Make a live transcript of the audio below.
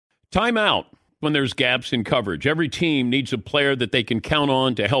Time out when there's gaps in coverage. Every team needs a player that they can count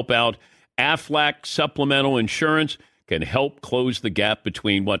on to help out. Aflac Supplemental Insurance can help close the gap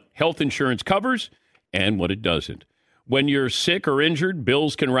between what health insurance covers and what it doesn't. When you're sick or injured,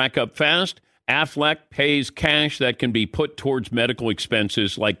 bills can rack up fast. Aflac pays cash that can be put towards medical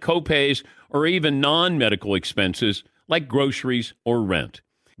expenses like copays or even non-medical expenses like groceries or rent.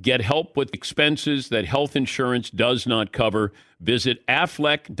 Get help with expenses that health insurance does not cover. Visit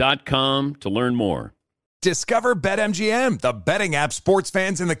Aflac.com to learn more. Discover BetMGM, the betting app sports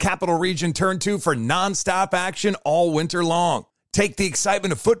fans in the capital region turn to for nonstop action all winter long. Take the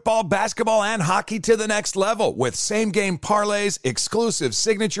excitement of football, basketball, and hockey to the next level with same-game parlays, exclusive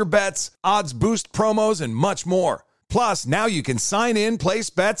signature bets, odds boost promos, and much more. Plus, now you can sign in, place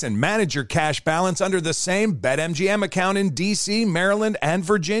bets, and manage your cash balance under the same BetMGM account in D.C., Maryland, and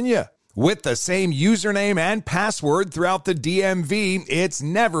Virginia. With the same username and password throughout the DMV, it's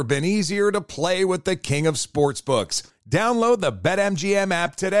never been easier to play with the king of sportsbooks. Download the BetMGM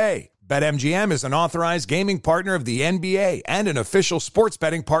app today. BetMGM is an authorized gaming partner of the NBA and an official sports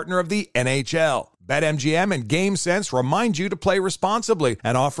betting partner of the NHL. BetMGM and GameSense remind you to play responsibly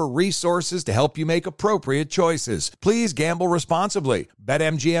and offer resources to help you make appropriate choices. Please gamble responsibly.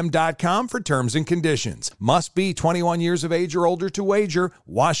 BetMGM.com for terms and conditions. Must be 21 years of age or older to wager.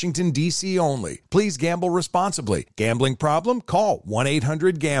 Washington, D.C. only. Please gamble responsibly. Gambling problem? Call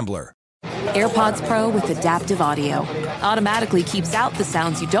 1-800-GAMBLER. AirPods Pro with adaptive audio automatically keeps out the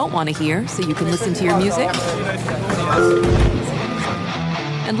sounds you don't want to hear so you can listen to your music,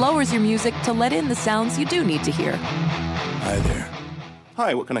 and lowers your music to let in the sounds you do need to hear. Hi there.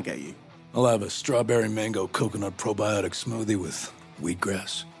 Hi, what can I get you? I'll have a strawberry mango coconut probiotic smoothie with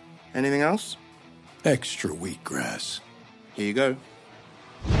wheatgrass. Anything else? Extra wheatgrass. Here you go.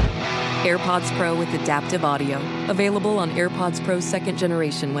 AirPods Pro with adaptive audio. Available on AirPods Pro 2nd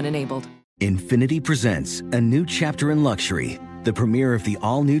generation when enabled. Infinity presents a new chapter in luxury. The premiere of the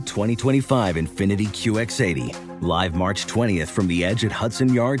all-new 2025 Infinity QX80. Live March 20th from the Edge at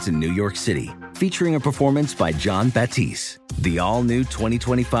Hudson Yards in New York City. Featuring a performance by John Batiste. The all-new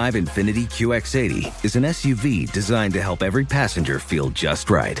 2025 Infinity QX80 is an SUV designed to help every passenger feel just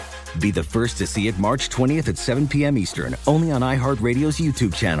right. Be the first to see it March 20th at 7 p.m. Eastern, only on iHeartRadio's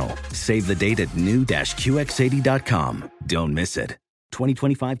YouTube channel. Save the date at new-QX80.com. Don't miss it.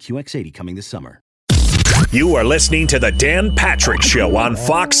 2025 QX80 coming this summer. You are listening to the Dan Patrick Show on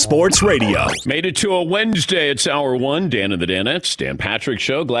Fox Sports Radio. Made it to a Wednesday. It's hour one. Dan and the Danettes, Dan Patrick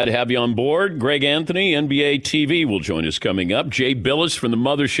Show. Glad to have you on board. Greg Anthony, NBA TV, will join us coming up. Jay Billis from the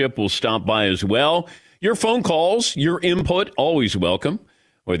Mothership will stop by as well. Your phone calls, your input, always welcome.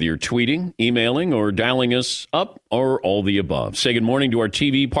 Whether you're tweeting, emailing, or dialing us up, or all the above. Say good morning to our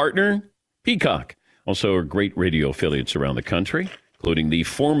TV partner, Peacock. Also, our great radio affiliates around the country, including the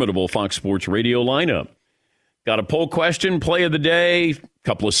formidable Fox Sports Radio lineup. Got a poll question, play of the day, a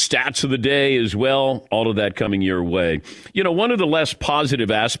couple of stats of the day as well. All of that coming your way. You know, one of the less positive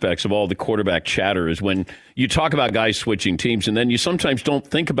aspects of all the quarterback chatter is when you talk about guys switching teams, and then you sometimes don't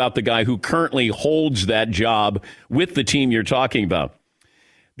think about the guy who currently holds that job with the team you're talking about.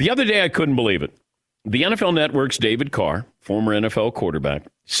 The other day, I couldn't believe it. The NFL Network's David Carr, former NFL quarterback,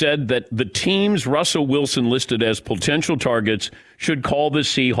 said that the teams Russell Wilson listed as potential targets should call the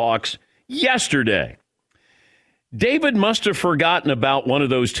Seahawks yesterday. David must have forgotten about one of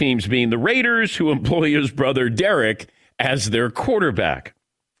those teams being the Raiders, who employ his brother Derek as their quarterback.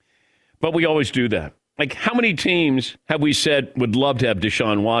 But we always do that. Like, how many teams have we said would love to have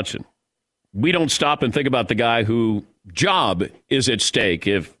Deshaun Watson? We don't stop and think about the guy whose job is at stake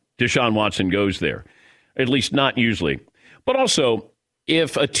if Deshaun Watson goes there. At least not usually. But also,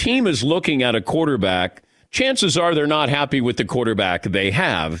 if a team is looking at a quarterback, chances are they're not happy with the quarterback they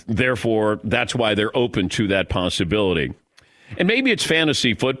have. Therefore, that's why they're open to that possibility. And maybe it's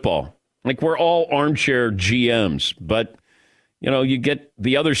fantasy football. Like, we're all armchair GMs, but, you know, you get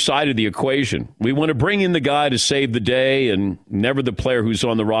the other side of the equation. We want to bring in the guy to save the day and never the player who's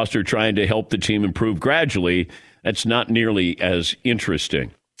on the roster trying to help the team improve gradually. That's not nearly as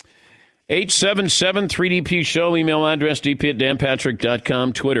interesting. 877-3DP Show, email address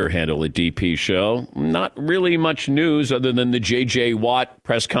dp@danpatrick.com, Twitter handle at DP Show. Not really much news other than the J.J. Watt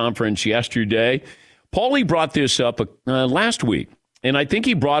press conference yesterday. Paulie brought this up last week, and I think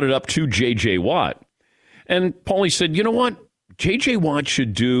he brought it up to J.J. Watt. And Paulie said, you know what? J.J. Watt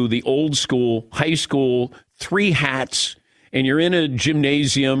should do the old school, high school, 3 hats, and you're in a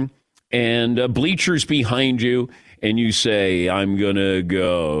gymnasium and bleachers behind you, and you say, I'm going to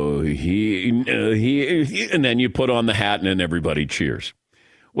go he, and then you put on the hat, and then everybody cheers.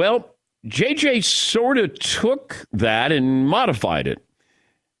 Well, JJ sort of took that and modified it.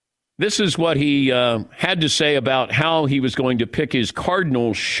 This is what he had to say about how he was going to pick his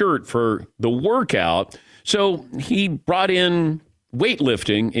Cardinals shirt for the workout. So he brought in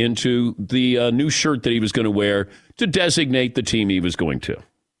weightlifting into the new shirt that he was going to wear to designate the team he was going to.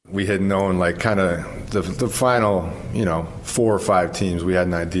 We had known kind of the final, 4 or 5 teams. We had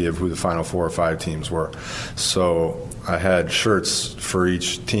an idea of who the final 4 or 5 teams were. So I had shirts for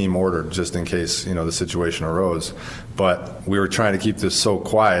each team ordered just in case, the situation arose. But we were trying to keep this so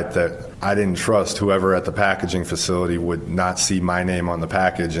quiet that I didn't trust whoever at the packaging facility would not see my name on the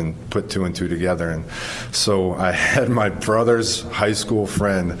package and put 2 and 2 together. And so I had my brother's high school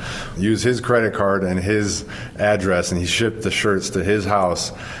friend use his credit card and his address, and he shipped the shirts to his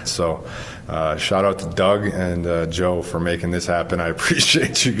house. So shout out to Doug and Joe for making this happen. I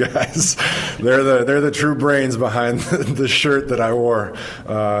appreciate you guys. They're the true brains behind the shirt that I wore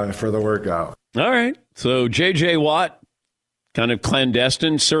for the workout. All right. So J.J. Watt, kind of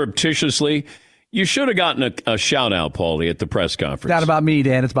clandestine, surreptitiously. You should have gotten a shout-out, Paulie, at the press conference. Not about me,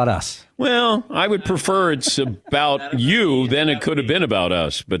 Dan. It's about us. Well, I would prefer it's about you than it could have been about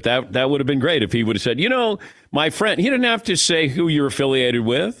us. But that would have been great if he would have said, my friend, he didn't have to say who you're affiliated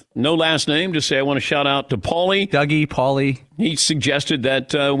with. No last name. Just say, I want to shout out to Paulie. Dougie, Paulie. He suggested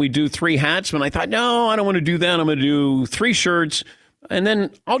that we do 3 hats. And I thought, no, I don't want to do that. I'm going to do 3 shirts. And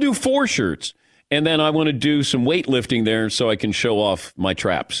then I'll do 4 shirts. And then I want to do some weightlifting there so I can show off my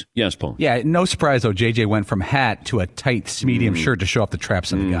traps. Yes, Paul. Yeah, no surprise, though. JJ went from hat to a tight medium shirt to show off the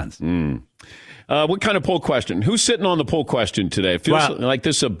traps and the guns. What kind of poll question? Who's sitting on the poll question today? It feels like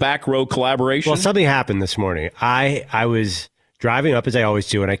this is a back row collaboration. Well, something happened this morning. I was driving up, as I always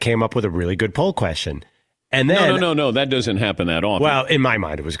do, and I came up with a really good poll question. And then, No. That doesn't happen that often. Well, in my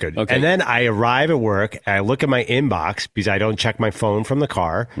mind, it was good. Okay. And then I arrive at work, and I look at my inbox because I don't check my phone from the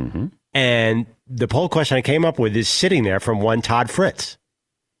car. Mm-hmm. And the poll question I came up with is sitting there from one Todd Fritz.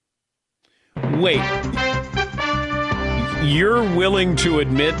 Wait. You're willing to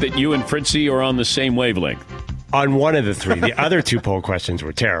admit that you and Fritzy are on the same wavelength? On one of the 3. The other 2 poll questions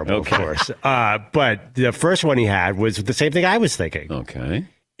were terrible, of course. But the first one he had was the same thing I was thinking. Okay.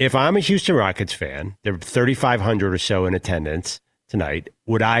 If I'm a Houston Rockets fan, there are 3,500 or so in attendance tonight,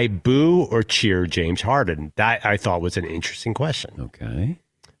 would I boo or cheer James Harden? That I thought was an interesting question. Okay.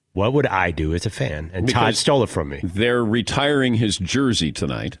 What would I do as a fan? And Todd stole it from me. They're retiring his jersey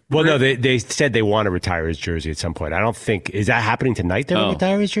tonight. Well, no, they said they want to retire his jersey at some point. I don't think, is that happening tonight? They're going to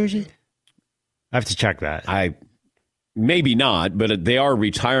retire his jersey? I have to check that. Maybe not, but they are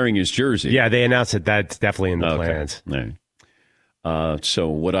retiring his jersey. Yeah, they announced that that's definitely in the plans. All right. So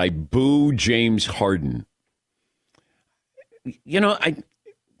would I boo James Harden? I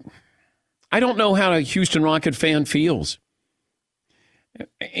don't know how a Houston Rocket fan feels.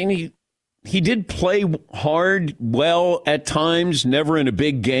 And he did play hard, well at times, never in a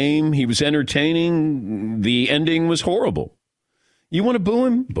big game. He was entertaining. The ending was horrible. You want to boo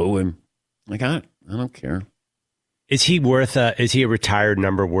him? Boo him. I don't care. Is he is he a retired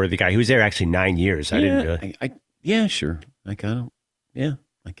number worthy guy? He was there actually 9 years. I didn't really. Yeah, sure. I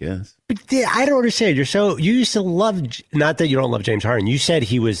guess. But I don't understand. You used to love, not that you don't love James Harden. You said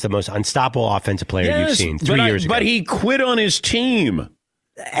he was the most unstoppable offensive player you've seen 3 years ago. But he quit on his team.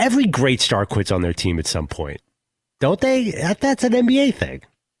 Every great star quits on their team at some point. Don't they? That's an NBA thing.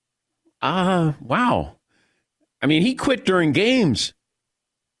 Wow. I mean, he quit during games.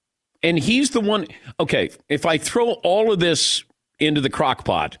 And he's the one. Okay, if I throw all of this into the crock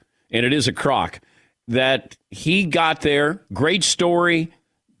pot, and it is a crock, that he got there, great story.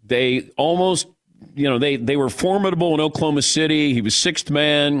 They almost, they were formidable in Oklahoma City. He was 6th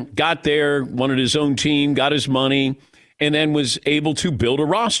man, got there, wanted his own team, got his money, and then was able to build a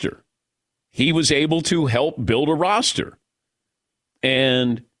roster. He was able to help build a roster.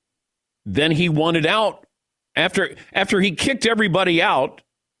 And then he wanted out. After he kicked everybody out,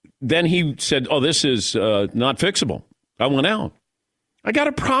 then he said, this is not fixable. I want out. I got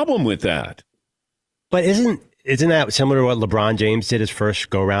a problem with that. But isn't that similar to what LeBron James did his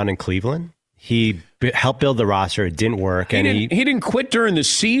first go-around in Cleveland? He helped build the roster. It didn't work. He didn't quit during the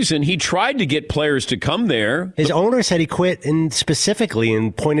season. He tried to get players to come there. His owner said he quit specifically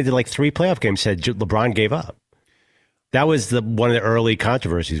and pointed to 3 playoff games, said LeBron gave up. That was one of the early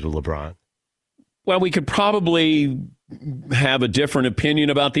controversies with LeBron. Well, we could probably have a different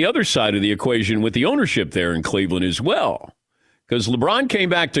opinion about the other side of the equation with the ownership there in Cleveland as well. Because LeBron came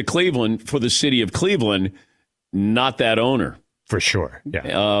back to Cleveland for the city of Cleveland, not that owner. For sure,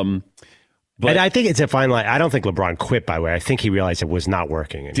 yeah. But I think it's a fine line. I don't think LeBron quit, by the way. I think he realized it was not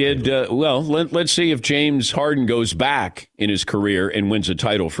working. Let's see if James Harden goes back in his career and wins a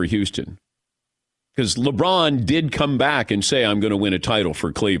title for Houston. Because LeBron did come back and say, I'm going to win a title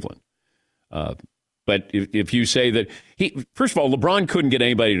for Cleveland. But if you say that first of all, LeBron couldn't get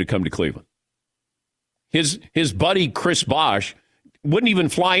anybody to come to Cleveland. His buddy Chris Bosh wouldn't even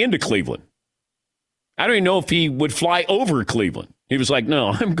fly into Cleveland. I don't even know if he would fly over Cleveland. He was like, no,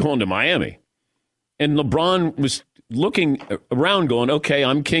 I'm going to Miami. And LeBron was looking around going, okay,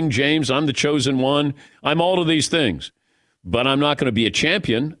 I'm King James. I'm the chosen one. I'm all of these things. But I'm not going to be a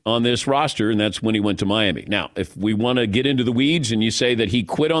champion on this roster, and that's when he went to Miami. Now, if we want to get into the weeds and you say that he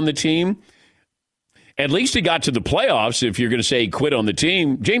quit on the team, at least he got to the playoffs. If you're going to say he quit on the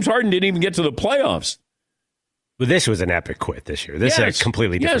team, James Harden didn't even get to the playoffs. Well, this was an epic quit this year. This is a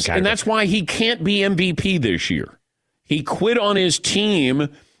completely different category. And that's why he can't be MVP this year. He quit on his team,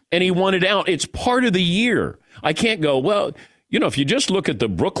 and he wanted out. It's part of the year. I can't go, well, if you just look at the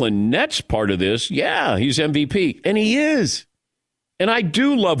Brooklyn Nets part of this, yeah, he's MVP. And he is. And I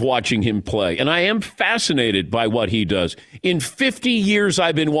do love watching him play. And I am fascinated by what he does. In 50 years,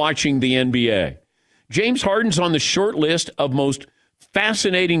 I've been watching the NBA. James Harden's on the short list of most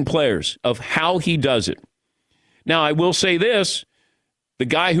fascinating players of how he does it. Now, I will say this. The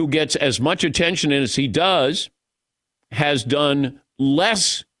guy who gets as much attention as he does has done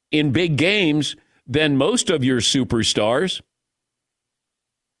less in big games than most of your superstars.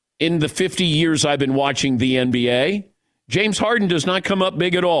 In the 50 years I've been watching the NBA, James Harden does not come up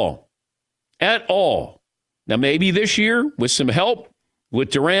big at all. At all. Now, maybe this year, with some help,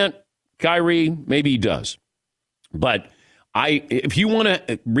 with Durant, Kyrie, maybe he does. But if you want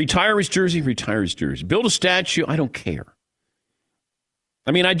to retire his jersey, retire his jersey. Build a statue, I don't care.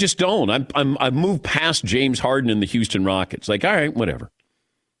 I mean, I just don't. I've moved past James Harden and the Houston Rockets. Like, all right, whatever.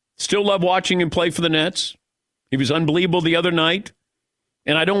 Still love watching him play for the Nets. He was unbelievable the other night.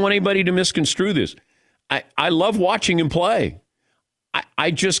 And I don't want anybody to misconstrue this. I love watching him play.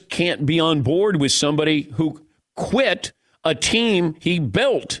 I just can't be on board with somebody who quit a team he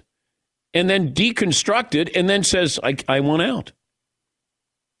built and then deconstructed and then says, I want out.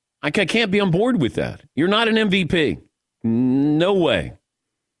 I can't be on board with that. You're not an MVP. No way.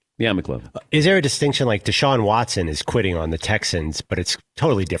 Yeah, McLovin. Is there a distinction like Deshaun Watson is quitting on the Texans, but it's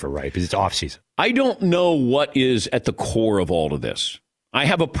totally different, right? Because it's offseason. I don't know what is at the core of all of this. I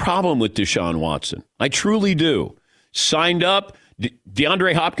have a problem with Deshaun Watson. I truly do. Signed up.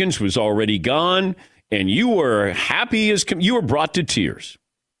 DeAndre Hopkins was already gone, and you were happy as you were brought to tears.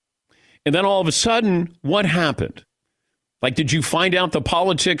 And then all of a sudden, what happened? Like, did you find out the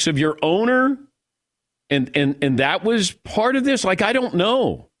politics of your owner? And that was part of this? Like, I don't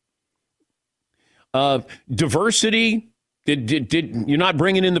know. Diversity. Did you're not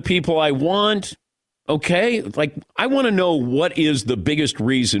bringing in the people I want? Okay. Like, I want to know what is the biggest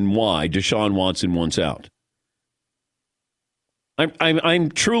reason why Deshaun Watson wants out. I'm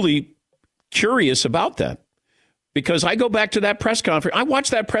truly curious about that. Because I go back to that press conference. I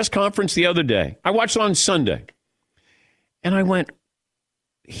watched that press conference the other day. I watched it on Sunday. And I went,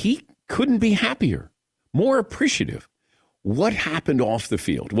 he couldn't be happier, more appreciative. What happened off the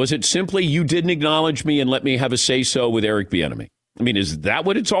field? Was it simply you didn't acknowledge me and let me have a say-so with Eric Bieniemy? I mean, is that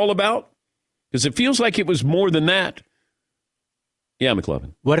what it's all about? Because it feels like it was more than that. Yeah,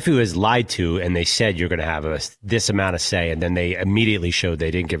 McLovin. What if he was lied to and they said you're going to have this amount of say, and then they immediately showed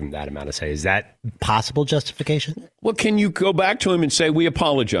they didn't give him that amount of say? Is that possible justification? Well, can you go back to him and say, we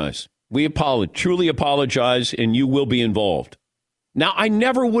apologize. We truly apologize, and you will be involved. Now, I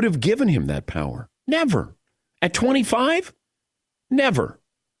never would have given him that power. Never. At 25? Never.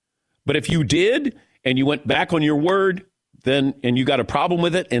 But if you did, and you went back on your word, then and you got a problem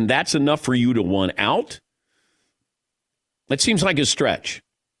with it, and that's enough for you to want out, that seems like a stretch.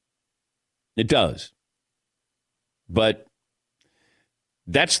 It does. But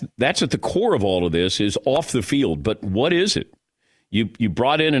that's at the core of all of this is off the field. But what is it? You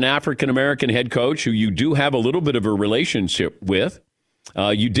brought in an African-American head coach who you do have a little bit of a relationship with.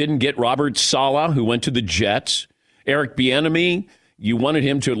 You didn't get Robert Saleh, who went to the Jets. Eric Bieniemy, you wanted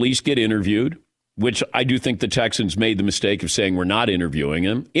him to at least get interviewed, which I do think the Texans made the mistake of saying we're not interviewing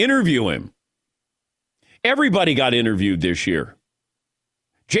him. Interview him. Everybody got interviewed this year.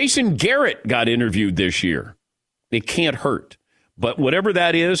 Jason Garrett got interviewed this year. It can't hurt. But whatever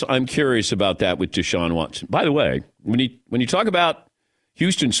that is, I'm curious about that with Deshaun Watson. By the way, when you talk about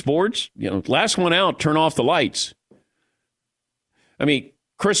Houston sports, last one out, turn off the lights. I mean,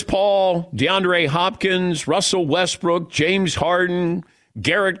 Chris Paul, DeAndre Hopkins, Russell Westbrook, James Harden,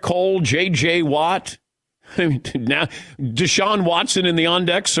 Garrett Cole, J.J. Watt. I mean, now Deshaun Watson in the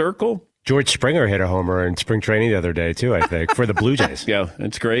on-deck circle. George Springer hit a homer in spring training the other day, too, I think, for the Blue Jays. Yeah,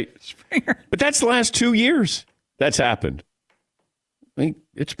 that's great. Springer. But that's the last 2 years that's happened. I mean,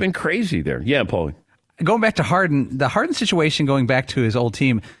 it's been crazy there. Yeah, Paulie. going back to Harden, the Harden situation going back to his old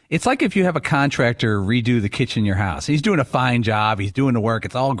team, it's like if you have a contractor redo the kitchen in your house. He's doing a fine job. He's doing the work.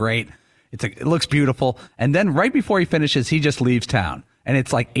 It's all great. It looks beautiful. And then right before he finishes, he just leaves town. And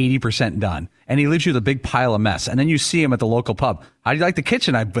it's like 80% done. And he leaves you with a big pile of mess. And then you see him at the local pub. How do you like the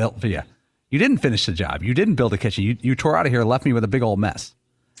kitchen I built for you? You didn't finish the job. You didn't build a kitchen. You tore out of here and left me with a big old mess.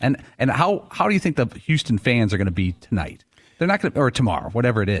 And how do you think the Houston fans are going to be tonight? They're not going to, or tomorrow,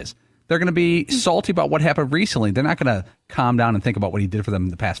 whatever it is. They're going to be salty about what happened recently. They're not going to calm down and think about what he did for them in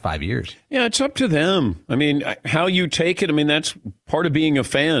the past 5 years. Yeah, it's up to them. I mean, how you take it, I mean, that's part of being a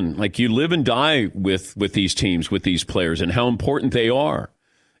fan. Like, you live and die with these teams, with these players, and how important they are,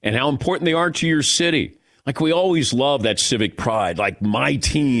 and how important they are to your city. Like, we always love that civic pride, like my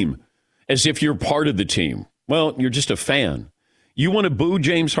team, as if you're part of the team. Well, you're just a fan. You want to boo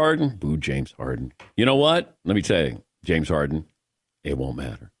James Harden? Boo James Harden. You know what? Let me tell you, James Harden, it won't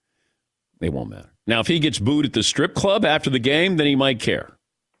matter. It won't matter. Now, if he gets booed at the strip club after the game, then he might care.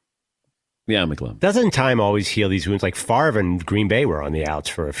 Yeah, McClellan. Doesn't time always heal these wounds? Like Favre and Green Bay were on the outs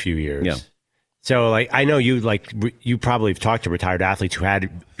for a few years. Yeah. So, like, I know you probably have talked to retired athletes who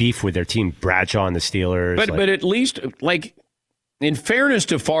had beef with their team, Bradshaw and the Steelers. But at least, like, in fairness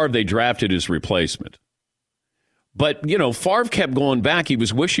to Favre, they drafted his replacement. But, you know, Favre kept going back. He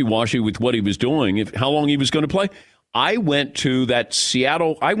was wishy-washy with what he was doing, how long he was going to play. I went to the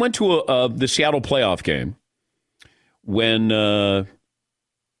Seattle playoff game when, it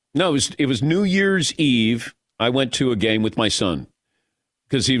was New Year's Eve. I went to a game with my son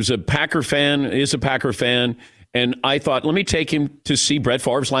because he was is a Packer fan. And I thought, let me take him to see Brett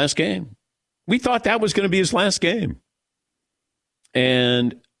Favre's last game. We thought that was going to be his last game.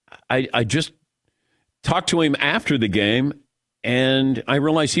 And I just talked to him after the game, and I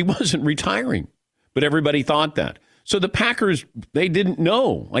realized he wasn't retiring. But everybody thought that. So the Packers, they didn't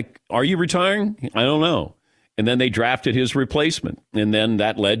know. Like, are you retiring? I don't know. And then they drafted his replacement. And then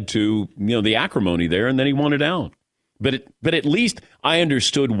that led to, the acrimony there, and then he wanted out. But at least I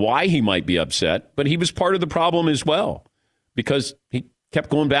understood why he might be upset. But he was part of the problem as well, because he kept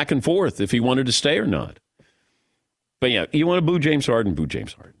going back and forth if he wanted to stay or not. But yeah, you want to boo James Harden? Boo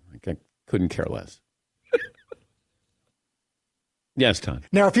James Harden. I couldn't care less. Yes, Todd.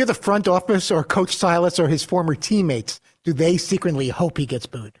 Now, if you're the front office or Coach Silas or his former teammates, do they secretly hope he gets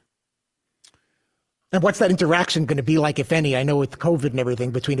booed? And what's that interaction going to be like, if any? I know with COVID and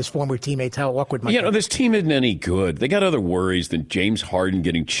everything between his former teammates, how awkward might be. This team isn't any good. They got other worries than James Harden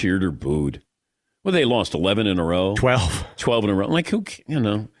getting cheered or booed. Well, they lost 11 in a row. 12 in a row. Like, who,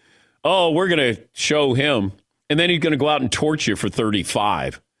 oh, we're going to show him, and then he's going to go out and torch you for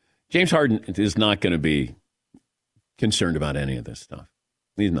 35. James Harden is not going to be concerned about any of this stuff.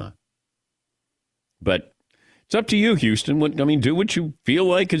 He's not. But it's up to you, Houston. Do what you feel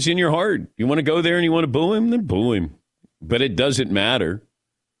like is in your heart. You want to go there and you want to boo him, then boo him. But it doesn't matter.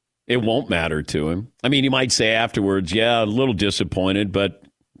 It won't matter to him. I mean, he might say afterwards, yeah, a little disappointed, but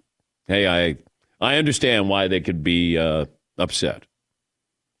hey, I understand why they could be upset.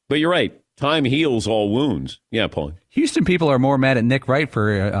 But you're right. Time heals all wounds. Yeah, Paul. Houston people are more mad at Nick Wright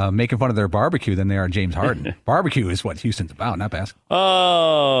for making fun of their barbecue than they are James Harden. Barbecue is what Houston's about, not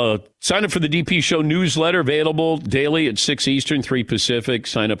basketball. Sign up for the DP Show newsletter, available daily at 6 Eastern, 3 Pacific.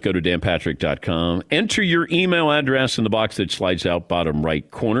 Sign up, go to danpatrick.com. Enter your email address in the box that slides out bottom right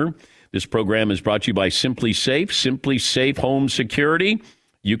corner. This program is brought to you by Simply Safe, Simply Safe Home Security.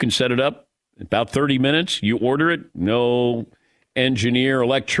 You can set it up in about 30 minutes. You order it, no engineer,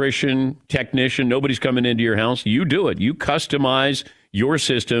 electrician, technician, nobody's coming into your house. You do it. You customize your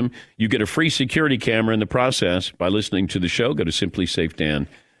system. You get a free security camera in the process by listening to the show. Go to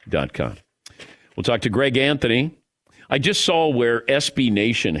simplysafedan.com. We'll talk to Greg Anthony. I just saw where SB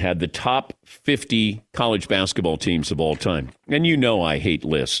Nation had the top 50 college basketball teams of all time. And I hate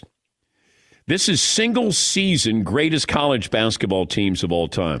lists. This is single season greatest college basketball teams of all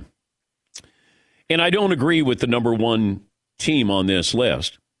time. And I don't agree with the number one team on this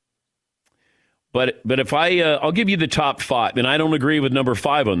list, but if I'll give you the top 5, and I don't agree with number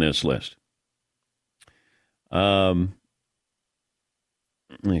 5 on this list. Let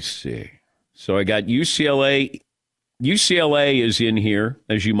me see. So I got UCLA. UCLA is in here,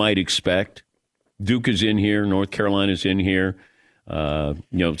 as you might expect. Duke is in here. North Carolina is in here.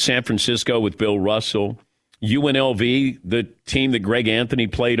 San Francisco with Bill Russell. UNLV, the team that Greg Anthony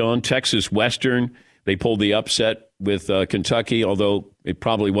played on. Texas Western. They pulled the upset with Kentucky, although it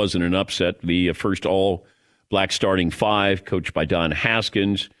probably wasn't an upset. The first all-black starting 5, coached by Don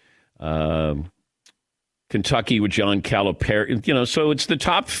Haskins. Kentucky with John Calipari. So it's the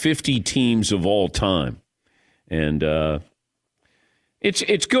top 50 teams of all time. And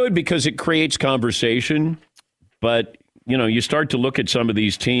It's good because it creates conversation, but you start to look at some of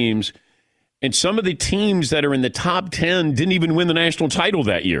these teams, and some of the teams that are in the top 10 didn't even win the national title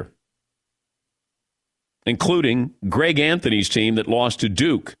that year, including Greg Anthony's team that lost to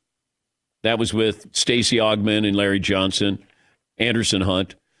Duke. That was with Stacey Augmon and Larry Johnson, Anderson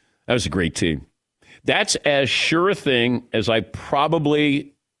Hunt. That was a great team. That's as sure a thing as I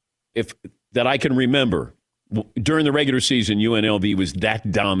probably, that I can remember. During the regular season, UNLV was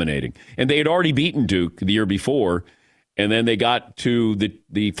that dominating. And they had already beaten Duke the year before, and then they got to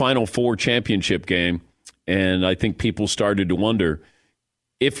the Final Four championship game, and I think people started to wonder,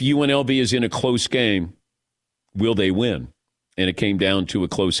 if UNLV is in a close game, will they win? And it came down to a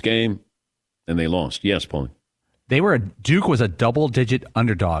close game, and they lost. Yes, Paul. Duke was a double-digit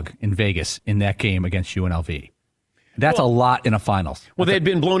underdog in Vegas in that game against UNLV. That's a lot in a finals. Well, they had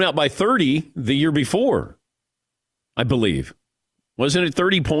been blown out by 30 the year before, I believe. Wasn't it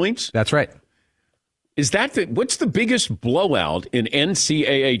 30 points? That's right. Is that what's the biggest blowout in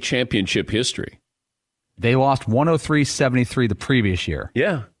NCAA championship history? They lost 103-73 the previous year.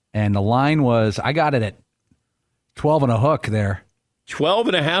 Yeah. And the line was, I got it at 12 and a hook there. 12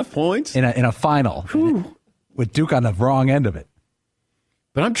 and a half points? In a final. With Duke on the wrong end of it.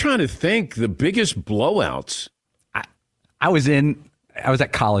 But I'm trying to think the biggest blowouts. I was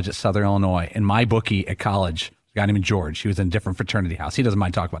at college at Southern Illinois, and my bookie at college, a guy named George, he was in a different fraternity house. He doesn't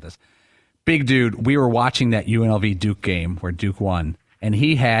mind talking about this. Big dude, we were watching that UNLV Duke game where Duke won, and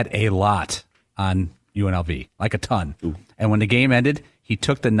he had a lot on UNLV, like a ton. Ooh. And when the game ended, he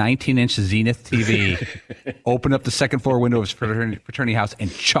took the 19-inch Zenith TV, opened up the second floor window of his fraternity house,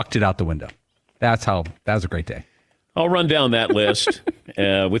 and chucked it out the window. That was a great day. I'll run down that list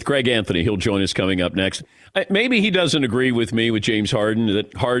with Greg Anthony. He'll join us coming up next. Maybe he doesn't agree with me with James Harden,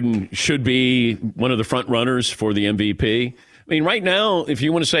 that Harden should be one of the front runners for the MVP. I mean, right now, if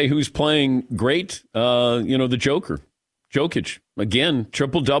you want to say who's playing great, the Jokic. Again,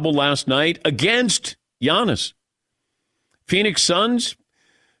 triple-double last night against Giannis. Phoenix Suns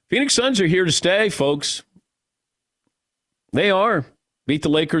are here to stay, folks. They are. Beat the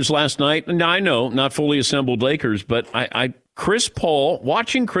Lakers last night. And I know, not fully assembled Lakers, but watching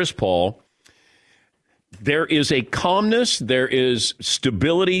Chris Paul, there is a calmness, there is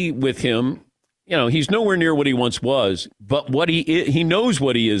stability with him. He's nowhere near what he once was, but what he knows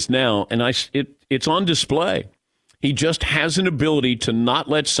what he is now, and it's on display. He just has an ability to not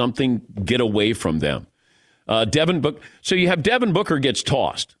let something get away from them. So you have Devin Booker gets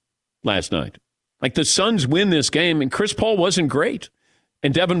tossed last night. Like the Suns win this game, and Chris Paul wasn't great.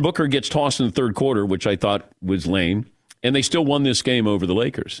 And Devin Booker gets tossed in the third quarter, which I thought was lame. And they still won this game over the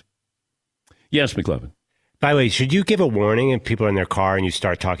Lakers. Yes, McLevin. By the way, should you give a warning if people are in their car and you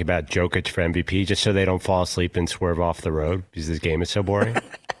start talking about Jokic for MVP just so they don't fall asleep and swerve off the road because this game is so boring?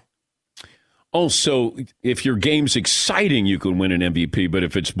 Also, if your game's exciting, you can win an MVP, but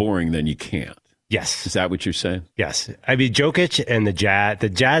if it's boring, then you can't. Yes. Is that what you're saying? Yes. I mean, Jokic and the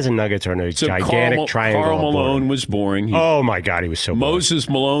Jazz and Nuggets are in a gigantic triangle. Karl Malone was boring. Oh, my God, he was so boring. Moses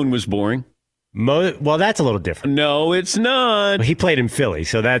Malone was boring. Well, that's a little different. No, it's not. He played in Philly,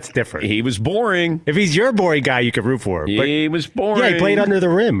 so that's different. He was boring. If he's your boring guy, you could root for him. He was boring. Yeah, he played under the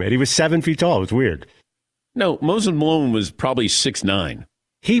rim, and he was 7 feet tall. It was weird. No, Moses Malone was probably 6'9".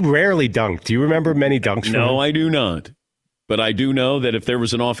 He rarely dunked. Do you remember many dunks from him? No, I do not. But I do know that if there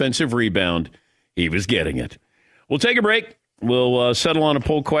was an offensive rebound, he was getting it. We'll take a break. We'll settle on a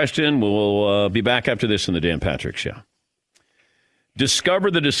poll question. We'll be back after this in the Dan Patrick Show.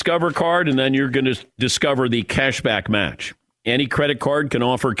 Discover the Discover card, and then you're going to discover the cashback match. Any credit card can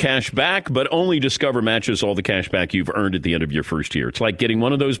offer cash back, but only Discover matches all the cash back you've earned at the end of your first year. It's like getting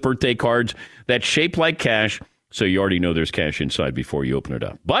one of those birthday cards that's shaped like cash, so you already know there's cash inside before you open it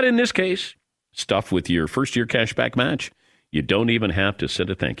up. But in this case, stuff with your first year cashback match, you don't even have to send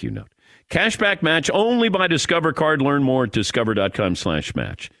a thank you note. Cashback match only by Discover card. Learn more at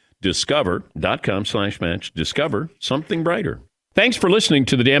discover.com/match. Discover.com/match. Discover something brighter. Thanks for listening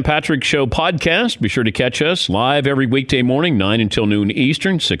to the Dan Patrick Show podcast. Be sure to catch us live every weekday morning, 9 until noon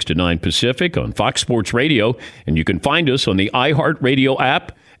Eastern, 6 to 9 Pacific on Fox Sports Radio. And you can find us on the iHeartRadio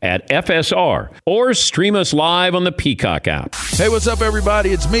app at FSR or stream us live on the Peacock app. Hey, what's up,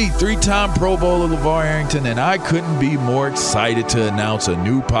 everybody? It's me, 3-time Pro Bowler LeVar Arrington, and I couldn't be more excited to announce a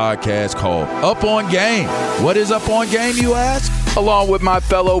new podcast called Up on Game. What is Up on Game, you ask? along with my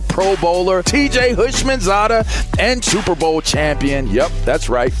fellow Pro Bowler, TJ Hushmanzada, and Super Bowl champion, yep, that's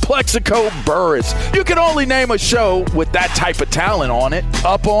right, Plexico Burris. You can only name a show with that type of talent on it.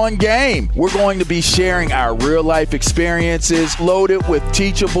 Up on Game. We're going to be sharing our real-life experiences loaded with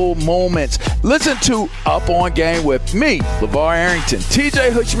teachable moments. Listen to Up on Game with me, LeVar Arrington,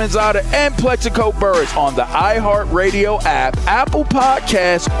 TJ Hushmanzada, and Plexico Burris on the iHeartRadio app, Apple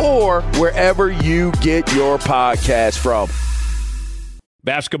Podcasts, or wherever you get your podcast from.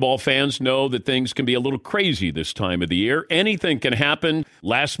 Basketball fans know that things can be a little crazy this time of the year. Anything can happen.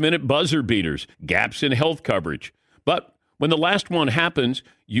 Last-minute buzzer beaters, gaps in health coverage. But when the last one happens,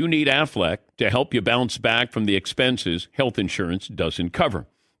 you need Aflac to help you bounce back from the expenses health insurance doesn't cover.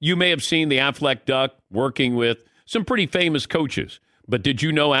 You may have seen the Aflac Duck working with some pretty famous coaches. But did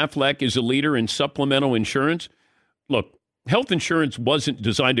you know Aflac is a leader in supplemental insurance? Look, health insurance wasn't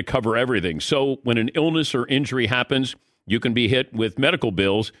designed to cover everything. So when an illness or injury happens, you can be hit with medical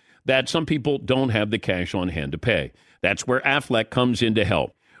bills that some people don't have the cash on hand to pay. That's where Aflac comes in to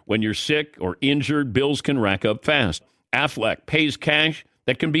help. When you're sick or injured, bills can rack up fast. Aflac pays cash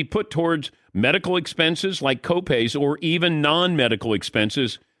that can be put towards medical expenses like copays or even non-medical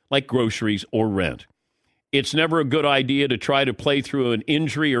expenses like groceries or rent. It's never a good idea to try to play through an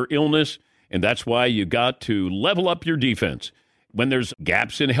injury or illness, and that's why you got to level up your defense. When there's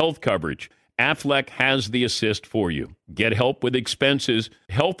gaps in health coverage, Aflac has the assist for you. Get help with expenses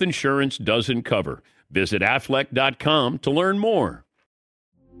health insurance doesn't cover. Visit Aflac.com to learn more.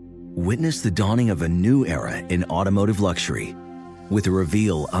 Witness the dawning of a new era in automotive luxury with a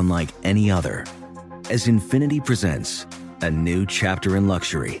reveal unlike any other as Infiniti presents a new chapter in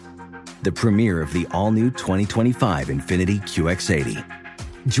luxury, the premiere of the all-new 2025 Infiniti QX80.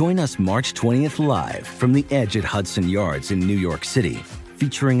 Join us March 20th live from the Edge at Hudson Yards in New York City,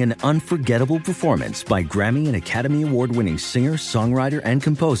 featuring an unforgettable performance by Grammy and Academy Award-winning singer, songwriter, and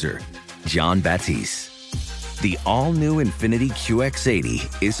composer, Jon Batiste. The all-new Infiniti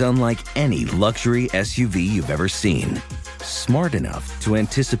QX80 is unlike any luxury SUV you've ever seen. Smart enough to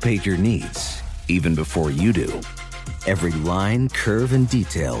anticipate your needs, even before you do. Every line, curve, and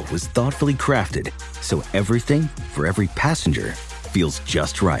detail was thoughtfully crafted, so everything for every passenger feels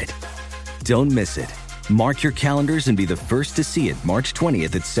just right. Don't miss it. Mark your calendars and be the first to see it March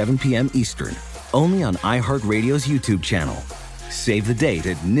 20th at 7 p.m. Eastern, only on iHeartRadio's YouTube channel. Save the date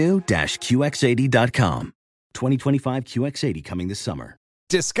at new-QX80.com. 2025 QX80 coming this summer.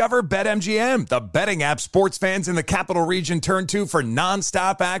 Discover BetMGM, the betting app sports fans in the capital region turn to for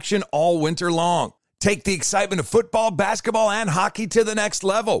nonstop action all winter long. Take the excitement of football, basketball, and hockey to the next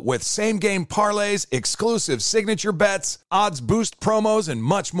level with same-game parlays, exclusive signature bets, odds boost promos, and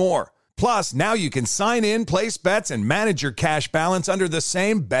much more. Plus, now you can sign in, place bets, and manage your cash balance under the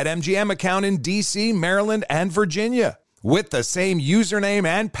same BetMGM account in D.C., Maryland, and Virginia. With the same username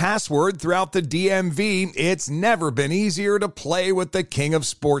and password throughout the DMV, it's never been easier to play with the king of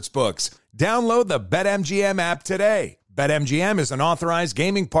sportsbooks. Download the BetMGM app today. BetMGM is an authorized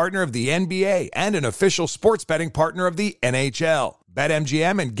gaming partner of the NBA and an official sports betting partner of the NHL.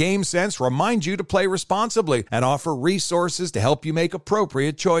 BetMGM and GameSense remind you to play responsibly and offer resources to help you make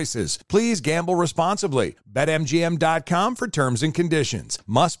appropriate choices. Please gamble responsibly. BetMGM.com for terms and conditions.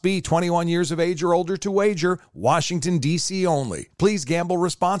 Must be 21 years of age or older to wager. Washington, D.C. only. Please gamble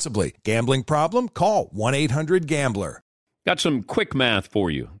responsibly. Gambling problem? Call 1-800-GAMBLER. Got some quick math for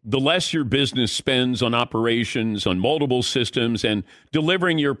you. The less your business spends on operations, on multiple systems, and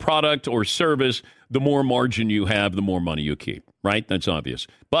delivering your product or service, the more margin you have, the more money you keep, right? That's obvious.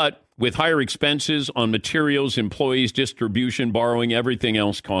 But with higher expenses on materials, employees, distribution, borrowing, everything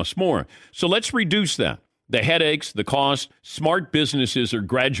else costs more. So let's reduce that. The headaches, the cost, smart businesses are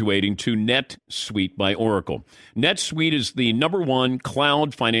graduating to NetSuite by Oracle. NetSuite is the #1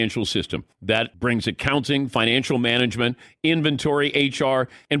 cloud financial system that brings accounting, financial management, inventory, HR,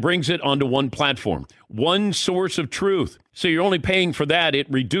 and brings it onto one platform. One source of truth. So you're only paying for that.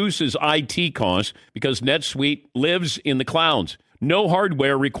 It reduces IT costs because NetSuite lives in the clouds. No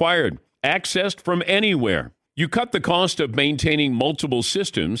hardware required. Accessed from anywhere. You cut the cost of maintaining multiple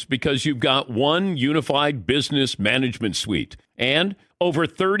systems because you've got one unified business management suite. And over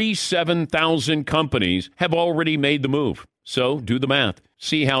 37,000 companies have already made the move. So do the math.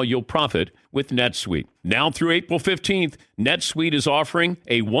 See how you'll profit with NetSuite. Now through April 15th, NetSuite is offering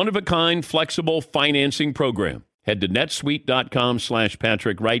a one-of-a-kind flexible financing program. Head to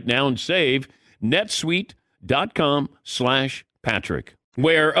netsuite.com/Patrick right now and save netsuite.com/Patrick.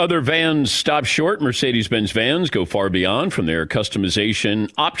 Where other vans stop short, Mercedes-Benz vans go far beyond. From their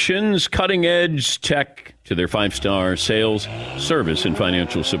customization options, cutting-edge tech, to their 5-star sales, service, and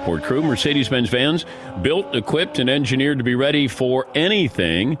financial support crew. Mercedes-Benz vans, built, equipped, and engineered to be ready for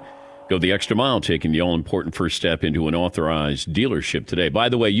anything. Go the extra mile, taking the all-important first step into an authorized dealership today. By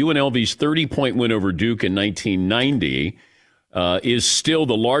the way, UNLV's 30-point win over Duke in 1990 is still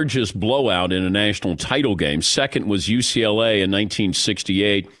the largest blowout in a national title game. Second was UCLA in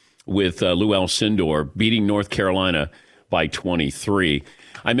 1968 with Lou Alcindor beating North Carolina by 23.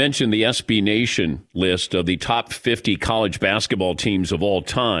 I mentioned the SB Nation list of the top 50 college basketball teams of all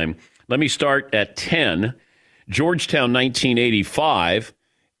time. Let me start at 10. Georgetown, 1985,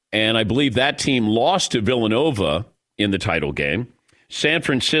 and I believe that team lost to Villanova in the title game. San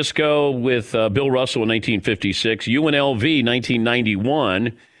Francisco with Bill Russell in 1956. UNLV,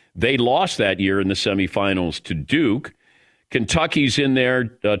 1991. They lost that year in the semifinals to Duke. Kentucky's in there,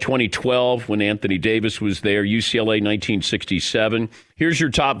 2012, when Anthony Davis was there. UCLA, 1967. Here's your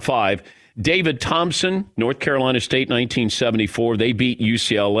top 5. David Thompson, North Carolina State, 1974. They beat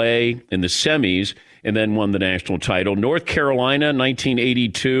UCLA in the semis and then won the national title. North Carolina,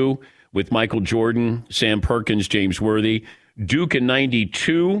 1982, with Michael Jordan, Sam Perkins, James Worthy. Duke in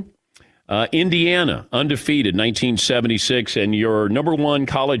 92. Indiana, undefeated, 1976. And your number 1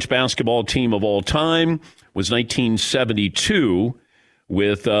 college basketball team of all time was 1972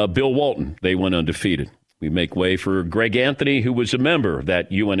 with Bill Walton. They went undefeated. We make way for Greg Anthony, who was a member of that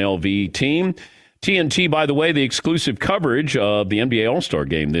UNLV team. TNT, by the way, the exclusive coverage of the NBA All-Star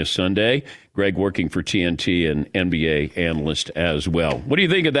Game this Sunday. Greg working for TNT and NBA analyst as well. What do you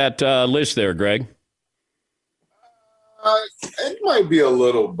think of that list there, Greg? It might be a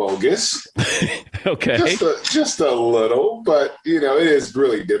little bogus. Okay. Just a little, but, it is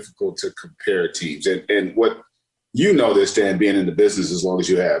really difficult to compare teams. And what this, Dan, being in the business as long as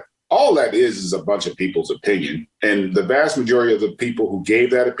you have, all that is a bunch of people's opinion. And the vast majority of the people who gave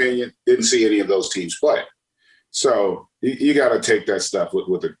that opinion didn't see any of those teams play. So you got to take that stuff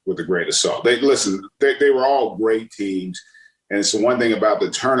with a grain of salt. They were all great teams. And so one thing about the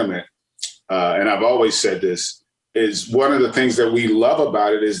tournament, and I've always said this, is one of the things that we love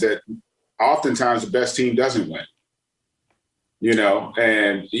about it is that oftentimes the best team doesn't win.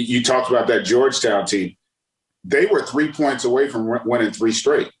 And you talked about that Georgetown team. They were 3 points away from winning 3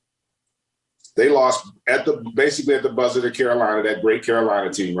 straight. They lost basically at the buzzer to Carolina, that great Carolina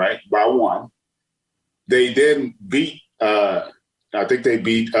team, right, by 1. They then beat I think they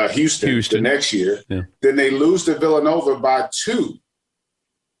beat Houston the next year. Yeah. Then they lose to Villanova by 2.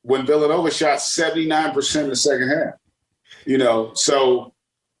 When Villanova shot 79% in the second half. So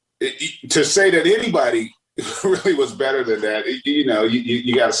to say that anybody really was better than that,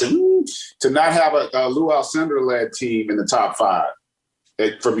 you got to say, to not have a Lou Alcindor-led team in the top 5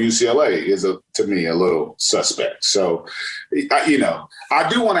 from UCLA is, to me, a little suspect. So, I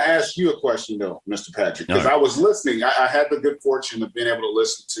do want to ask you a question, though, Mr. Patrick, because I was listening. I had the good fortune of being able to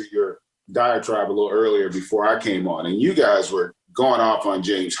listen to your diatribe a little earlier before I came on, and you guys were going off on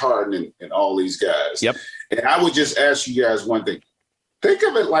James Harden and all these guys. Yep. And I would just ask you guys one thing. Think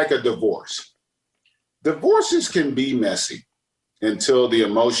of it like a divorce. Divorces can be messy until the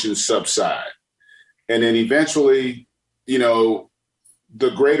emotions subside. And then eventually, the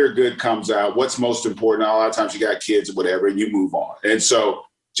greater good comes out. What's most important? A lot of times you got kids or whatever, and you move on. And so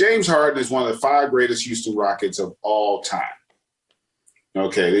James Harden is one of the 5 greatest Houston Rockets of all time.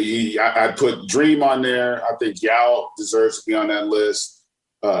 Okay, I'd put Dream on there. I think Yao deserves to be on that list.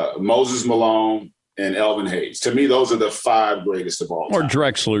 Moses Malone and Elvin Hayes. To me, those are the 5 greatest of all time. Or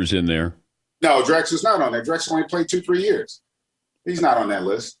Drexler's in there. No, Drexler's not on there. Drexler only played 2-3 years. He's not on that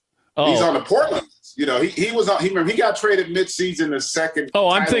list. Oh. He's on the Portland list. He was on. He got traded midseason the second. Oh,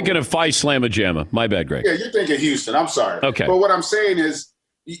 I'm thinking of Phi Slamma Jamma. My bad, Greg. Yeah, you're thinking Houston. I'm sorry. Okay. But what I'm saying is,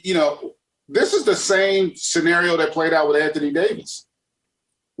 this is the same scenario that played out with Anthony Davis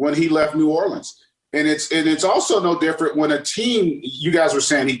when he left New Orleans. And it's also no different when a team, you guys were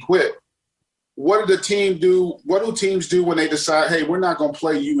saying he quit. What did the team do? What do teams do when they decide, hey, we're not going to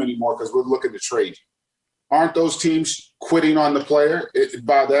play you anymore because we're looking to trade you? Aren't those teams quitting on the player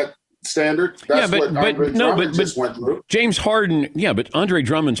by that standard? That's what Andre Drummond just went through. James Harden, but Andre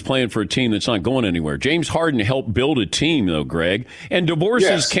Drummond's playing for a team that's not going anywhere. James Harden helped build a team, though, Greg. And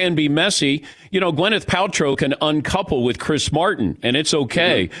divorces can be messy. Gwyneth Paltrow can uncouple with Chris Martin, and it's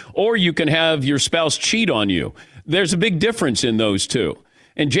okay. Mm-hmm. Or you can have your spouse cheat on you. There's a big difference in those two.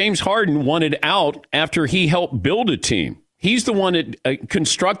 And James Harden wanted out after he helped build a team. He's the one that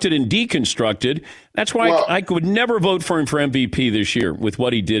constructed and deconstructed. That's why I would never vote for him for MVP this year with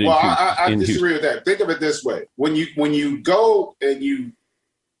what he did in Houston. I disagree with that. Think of it this way. When you go and you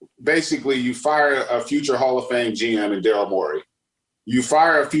basically you fire a future Hall of Fame GM in Daryl Morey. You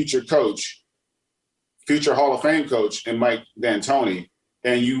fire a future coach, future Hall of Fame coach in Mike D'Antoni,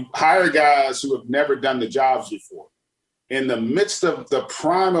 and you hire guys who have never done the jobs before. In the midst of the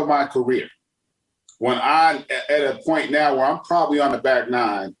prime of my career, when I'm at a point now where I'm probably on the back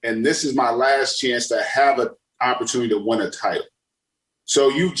nine, and this is my last chance to have an opportunity to win a title. So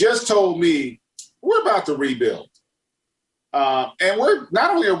you just told me we're about to rebuild. And we're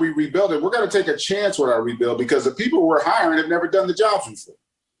not only are we rebuilding, we're going to take a chance with our rebuild because the people we're hiring have never done the jobs before.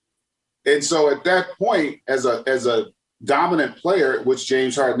 And so at that point, as a dominant player, which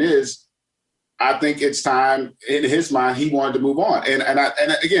James Harden is, I think it's time in his mind, he wanted to move on. And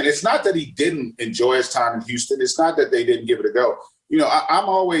again, it's not that he didn't enjoy his time in Houston. It's not that they didn't give it a go. You know, I'm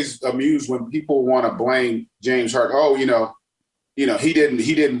always amused when people want to blame James Harden. Oh, he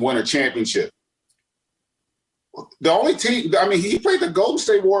didn't win a championship. The only team, I mean, he played the Golden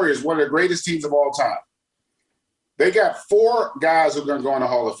State Warriors, one of the greatest teams of all time. They got 4 guys who are going to go in the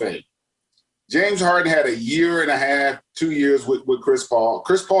Hall of Fame. James Harden had a year and a half, 2 years with Chris Paul.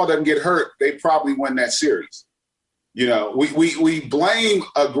 Chris Paul doesn't get hurt, they probably win that series. You know, we blame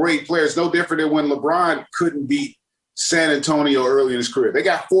a great player. It's no different than when LeBron couldn't beat San Antonio early in his career. They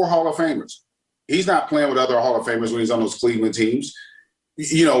got 4 Hall of Famers. He's not playing with other Hall of Famers when he's on those Cleveland teams.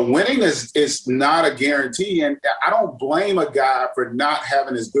 You know, winning is not a guarantee, and I don't blame a guy for not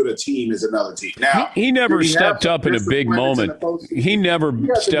having as good a team as another team. Now, he never stepped up in a big moment. He never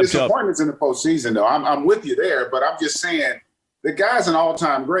stepped up. Disappointments in the postseason, though. I'm with you there, but I'm just saying the guy's an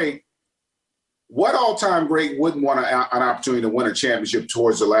all-time great. What all-time great wouldn't want an opportunity to win a championship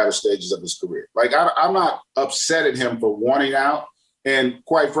towards the latter stages of his career? Like, I'm not upset at him for wanting out, and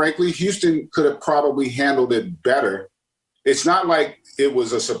quite frankly, Houston could have probably handled it better. It's not like it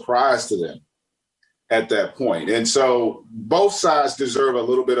was a surprise to them at that point. And so both sides deserve a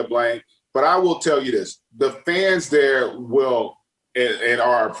little bit of blame. But I will tell you this, the fans there will and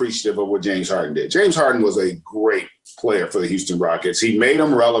are appreciative of what James Harden did. James Harden was a great player for the Houston Rockets. He made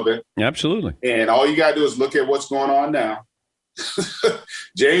them relevant. Absolutely. And all you got to do is look at what's going on now.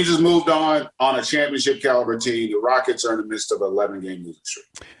 James has moved on a championship caliber team. The Rockets are in the midst of an 11-game losing streak.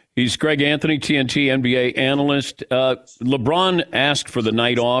 He's Greg Anthony, TNT NBA analyst. LeBron asked for the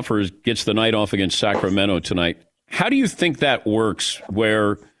night off or gets the night off against Sacramento tonight. How do you think that works?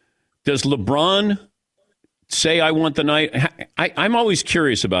 Where does LeBron say, I want the night? I'm always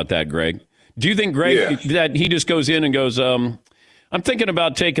curious about that, Greg. Do you think, Greg, that he just goes in and goes, I'm thinking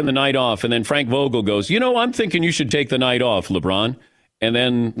about taking the night off. And then Frank Vogel goes, I'm thinking you should take the night off, LeBron. And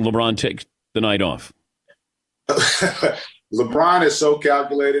then LeBron takes the night off. LeBron is so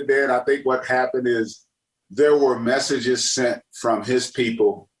calculated, Dan. I think what happened is there were messages sent from his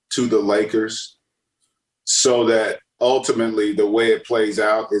people to the Lakers so that ultimately the way it plays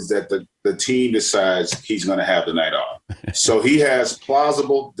out is that the team decides he's going to have the night off. So he has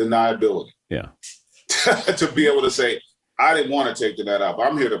plausible deniability to be able to say, I didn't want to take the night off.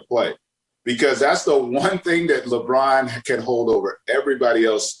 I'm here to play. Because that's the one thing that LeBron can hold over everybody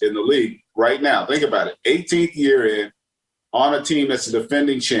else in the league right now. Think about it. 18th year in, on a team that's a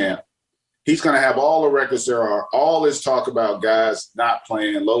defending champ, he's going to have all the records there are, all this talk about guys not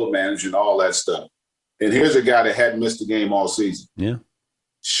playing, load management, all that stuff. And here's a guy that hadn't missed a game all season. Yeah.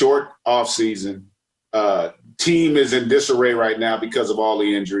 Short off season. Team is in disarray right now because of all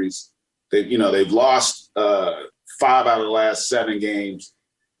the injuries. They've lost 5 out of the last 7 games.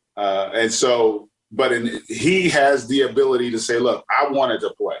 He has the ability to say, look, I wanted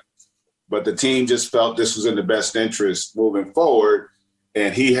to play. But the team just felt this was in the best interest moving forward,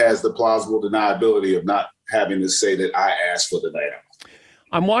 and he has the plausible deniability of not having to say that I asked for the night off.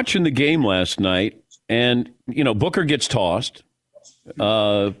 I'm watching the game last night, and, Booker gets tossed.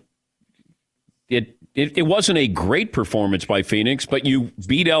 It wasn't a great performance by Phoenix, but you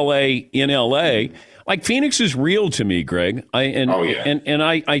beat L.A. in L.A. Like, Phoenix is real to me, Greg.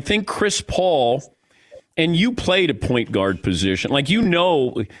 I think Chris Paul – and you played a point guard position.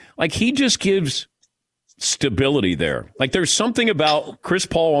 He just gives stability there. Like, there's something about Chris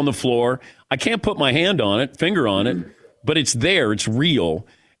Paul on the floor. I can't put my finger on it, but it's there. It's real.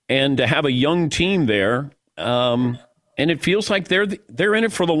 And to have a young team there, and it feels like they're in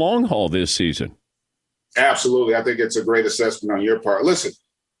it for the long haul this season. Absolutely. I think it's a great assessment on your part. Listen,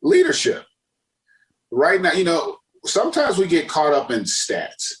 leadership. Right now, sometimes we get caught up in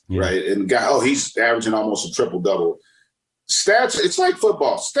stats, right? And he's averaging almost a triple-double. Stats, it's like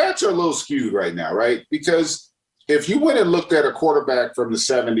football. Stats are a little skewed right now, right? Because if you went and looked at a quarterback from the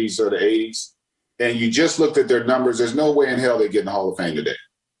 70s or the 80s and you just looked at their numbers, there's no way in hell they get in the Hall of Fame today,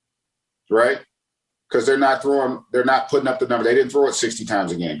 right? because they're not putting up the number. They didn't throw it 60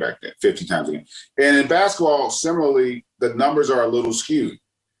 times a game back then, 50 times a game. And in basketball, similarly, the numbers are a little skewed.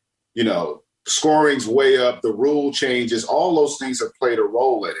 You know, scoring's way up, the rule changes, all those things have played a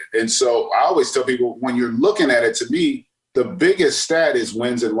role in it. And so I always tell people, when you're looking at it, to me, the biggest stat is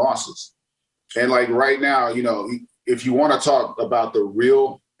wins and losses. And like right now, you know, if you want to talk about the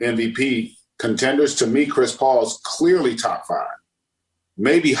real MVP contenders, to me, Chris Paul is clearly top 5,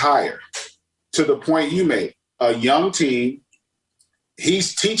 maybe higher. To the point you made, a young team,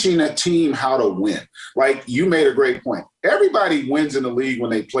 he's teaching a team how to win. Like you made a great point. Everybody wins in the league when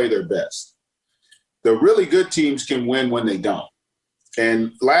they play their best. The really good teams can win when they don't.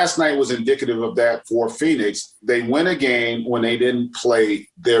 And last night was indicative of that for Phoenix. They win a game when they didn't play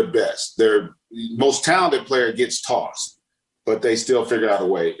their best. Their most talented player gets tossed, but they still figure out a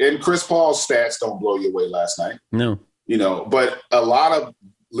way. And Chris Paul's stats don't blow you away last night. No. You know, but a lot of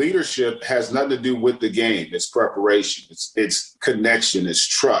leadership has nothing to do with the game. It's preparation. It's connection. It's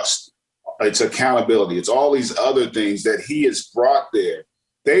trust. It's accountability. It's all these other things that he has brought there.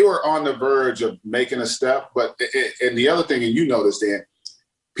 They were on the verge of making a step, and the other thing, and you know this, Dan,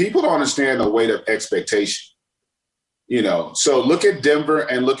 people don't understand the weight of expectation. You know, so look at Denver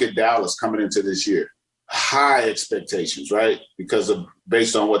and look at Dallas coming into this year. High expectations, right?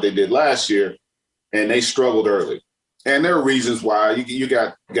 Based on what they did last year, and they struggled early. And there are reasons why. You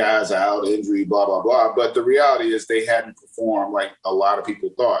got guys out, injury, blah, blah, blah. But the reality is they hadn't performed like a lot of people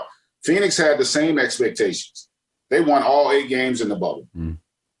thought. Phoenix had the same expectations. They won all 8 games in the bubble.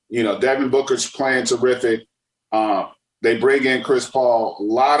 You know, Devin Booker's playing terrific. They bring in Chris Paul, a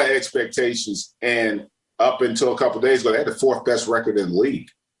lot of expectations. And up until a couple of days ago, they had the 4th best record in the league.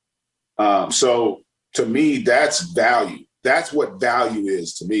 So to me, that's value. That's what value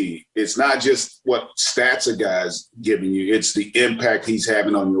is to me. It's not just what stats a guy's giving you. It's the impact he's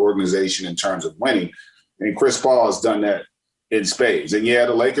having on your organization in terms of winning. And Chris Paul has done that in spades. And yeah,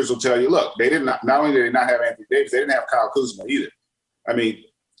 the Lakers will tell you, look, they did not only did they not have Anthony Davis, they didn't have Kyle Kuzma either. I mean,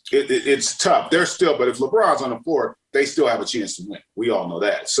 it's tough. They're still, but if LeBron's on the floor, they still have a chance to win. We all know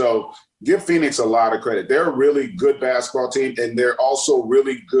that. So give Phoenix a lot of credit. They're a really good basketball team, and they're also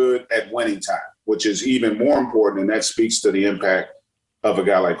really good at winning time, which is even more important, and that speaks to the impact of a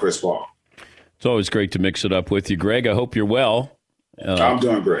guy like Chris Paul. It's always great to mix it up with you, Greg. I hope you're well. I'm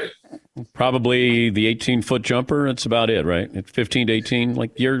doing great. Probably the 18-foot jumper. That's about it, right? At 15 to 18,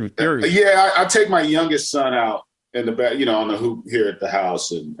 like you're. Yeah, I take my youngest son out in the back, you know, on the hoop here at the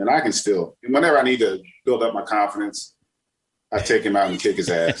house, and I can still, whenever I need to build up my confidence, I take him out and kick his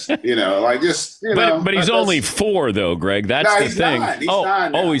ass. You know, like just, you know. But he's only 4, though, Greg. That's the thing. 9. He's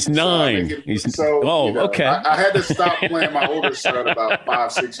 9 now. Oh, he's 9. Okay. I had to stop playing my older son about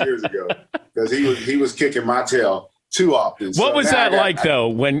 5-6 years ago because he was kicking my tail too often. What was that like, though,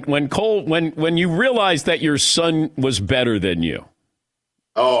 when Cole, when you realized that your son was better than you?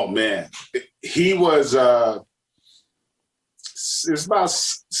 Oh, man. He was, it was about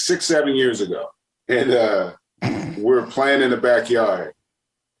 6-7 years ago. And we're playing in the backyard.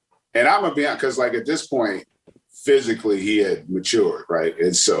 And I'm going to be honest, because like at this point, physically he had matured, right?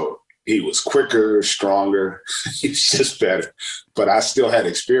 And so he was quicker, stronger. He was just better. But I still had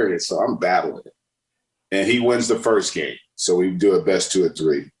experience, so I'm battling it. And he wins the first game. So we do a best 2 of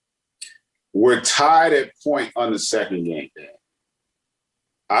 3. We're tied at point on the second game,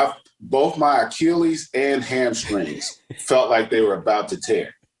 Dan. Both my Achilles and hamstrings felt like they were about to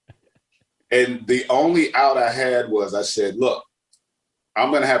tear. And the only out I had was I said, look,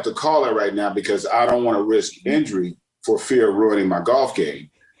 I'm going to have to call it right now because I don't want to risk injury for fear of ruining my golf game.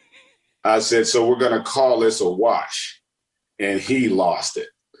 I said, so we're going to call this a wash. And he lost it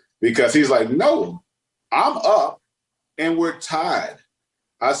because he's like, no, I'm up and we're tied.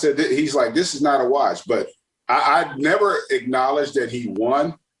 I said, he's like, this is not a wash. But I never acknowledged that he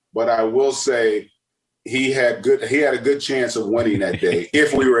won, but I will say he had a good chance of winning that day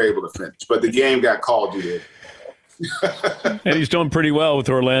if we were able to finish. But the game got called due to And he's doing pretty well with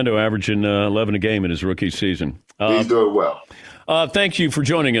Orlando, averaging 11 a game in his rookie season. He's doing well. Thank you for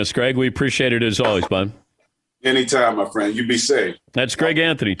joining us, Greg. We appreciate it as always, bud. Anytime, my friend. You be safe. That's Greg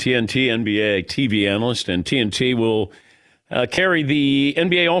Anthony, TNT NBA TV analyst, and TNT will carry the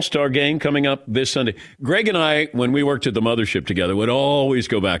NBA All-Star game coming up this Sunday. Greg and I, when we worked at the mothership together, would always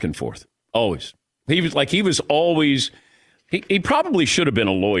go back and forth. Always. He was always he probably should have been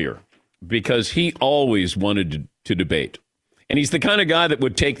a lawyer because he always wanted to debate. And he's the kind of guy that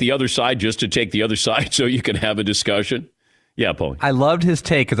would take the other side just to take the other side so you can have a discussion. Yeah, Paul. I loved his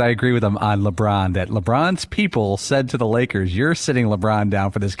take because I agree with him on LeBron, that LeBron's people said to the Lakers, you're sitting LeBron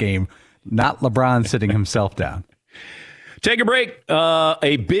down for this game, not LeBron sitting himself down. Take a break.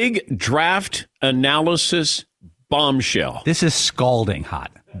 A big draft analysis bombshell. This is scalding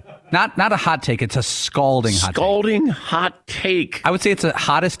hot. Not a hot take. It's a scalding hot take. Scalding hot take. I would say it's the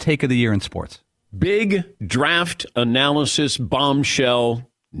hottest take of the year in sports. Big draft analysis bombshell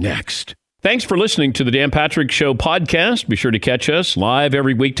next. Thanks for listening to the Dan Patrick Show podcast. Be sure to catch us live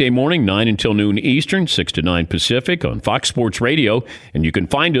every weekday morning, 9 until noon Eastern, 6 to 9 Pacific on Fox Sports Radio. And you can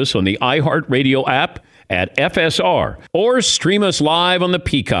find us on the iHeartRadio app at FSR or stream us live on the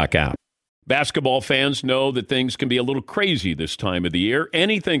Peacock app. Basketball fans know that things can be a little crazy this time of the year.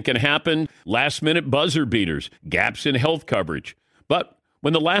 Anything can happen. Last-minute buzzer beaters, gaps in health coverage. But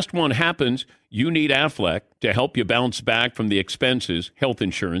when the last one happens, you need Aflac to help you bounce back from the expenses health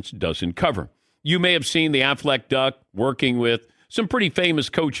insurance doesn't cover. You may have seen the Aflac Duck working with some pretty famous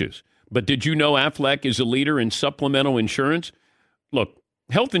coaches. But did you know Aflac is a leader in supplemental insurance? Look,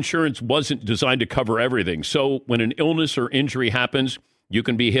 health insurance wasn't designed to cover everything. So when an illness or injury happens, you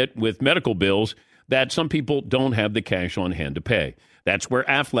can be hit with medical bills that some people don't have the cash on hand to pay. That's where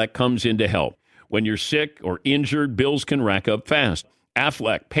Aflac comes in to help. When you're sick or injured, bills can rack up fast.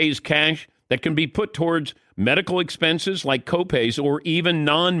 Aflac pays cash that can be put towards medical expenses like copays or even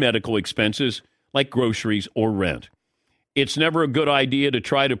non-medical expenses like groceries or rent. It's never a good idea to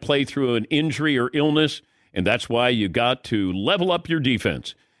try to play through an injury or illness, and that's why you got to level up your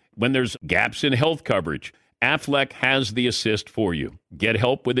defense. When there's gaps in health coverage, Aflac has the assist for you. Get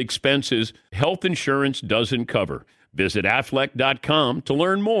help with expenses health insurance doesn't cover. Visit Aflac.com to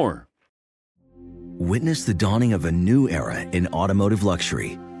learn more. Witness the dawning of a new era in automotive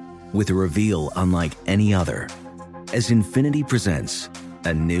luxury with a reveal unlike any other as Infiniti presents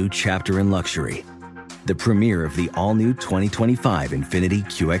a new chapter in luxury, the premiere of the all-new 2025 Infiniti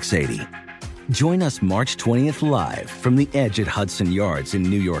QX80. Join us March 20th live from the Edge at Hudson Yards in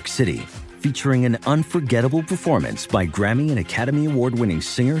New York City, featuring an unforgettable performance by Grammy and Academy Award-winning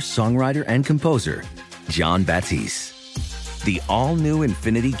singer, songwriter, and composer, Jon Batiste. The all-new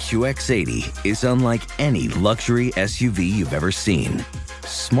Infiniti QX80 is unlike any luxury SUV you've ever seen.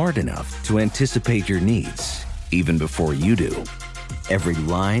 Smart enough to anticipate your needs, even before you do. Every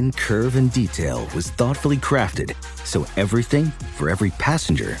line, curve, and detail was thoughtfully crafted, so everything for every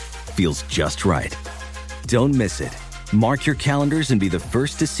passenger feels just right. Don't miss it. Mark your calendars and be the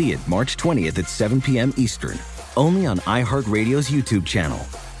first to see it March 20th at 7 p.m. Eastern, only on iHeartRadio's YouTube channel.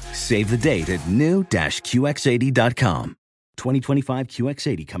 Save the date at new-QX80.com. 2025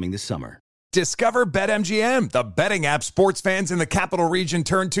 QX80 coming this summer. Discover BetMGM, the betting app sports fans in the capital region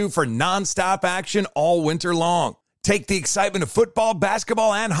turn to for nonstop action all winter long. Take the excitement of football,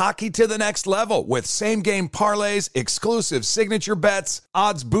 basketball, and hockey to the next level with same-game parlays, exclusive signature bets,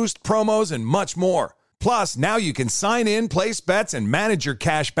 odds boost promos, and much more. Plus, now you can sign in, place bets, and manage your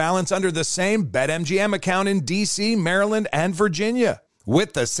cash balance under the same BetMGM account in D.C., Maryland, and Virginia.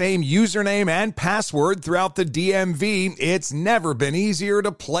 With the same username and password throughout the DMV, it's never been easier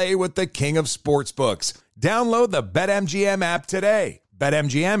to play with the king of sportsbooks. Download the BetMGM app today.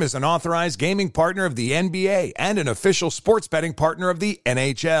 BetMGM is an authorized gaming partner of the NBA and an official sports betting partner of the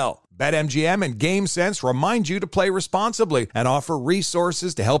NHL. BetMGM and GameSense remind you to play responsibly and offer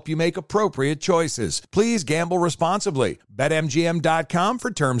resources to help you make appropriate choices. Please gamble responsibly. BetMGM.com for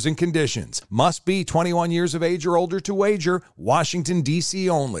terms and conditions. Must be 21 years of age or older to wager. Washington, D.C.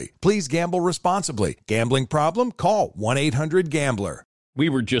 only. Please gamble responsibly. Gambling problem? Call 1-800-GAMBLER. We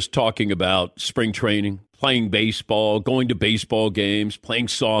were just talking about spring training, playing baseball, going to baseball games, playing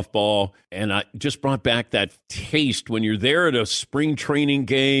softball, and I just brought back that taste when you're there at a spring training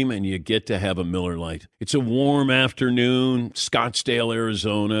game and you get to have a Miller Lite. It's a warm afternoon, Scottsdale,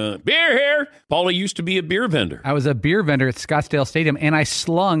 Arizona. Beer here! Paulie used to be a beer vendor. I was a beer vendor at Scottsdale Stadium, and I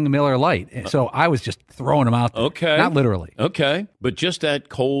slung Miller Lite. So I was just throwing them out there. Okay. Not literally. Okay. But just that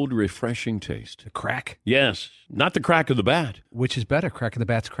cold, refreshing taste. The crack? Yes. Not the crack of the bat. Which is better, crack of the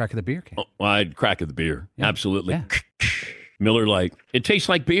bat's crack of the beer can? Oh, I'd crack of the beer. Yeah. Absolutely. Yeah. Miller Lite. It tastes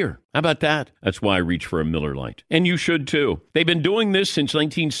like beer. How about that? That's why I reach for a Miller Lite. And you should too. They've been doing this since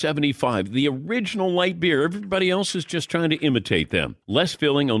 1975. The original light beer. Everybody else is just trying to imitate them. Less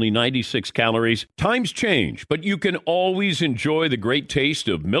filling, only 96 calories. Times change, but you can always enjoy the great taste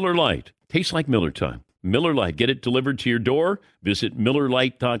of Miller Lite. Tastes like Miller time. Miller Lite. Get it delivered to your door. Visit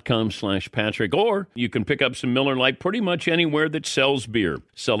MillerLite.com/Patrick. Or you can pick up some Miller Lite pretty much anywhere that sells beer.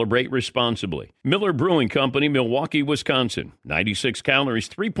 Celebrate responsibly. Miller Brewing Company, Milwaukee, Wisconsin. 96 calories,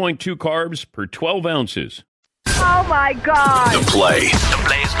 3.2 carbs per 12 ounces. Oh, my God. The play. The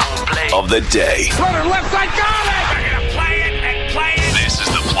play's gonna play. Of the day. Runner left side, got it. They're going to play it and play it. This is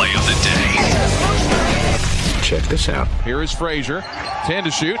the play of the day. Check this out. Here is Frazier. 10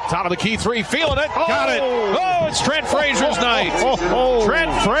 to shoot. Top of the key three. Feeling it. Got it. Oh, it's Trent Frazier's night.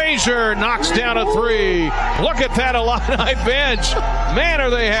 Trent Frazier knocks down a three. Look at that Illini bench. Man, are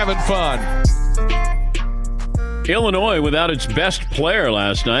they having fun. Illinois without its best player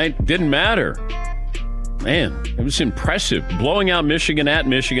last night. Didn't matter. Man, it was impressive. Blowing out Michigan at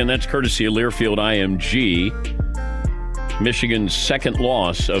Michigan. That's courtesy of Learfield IMG. Michigan's second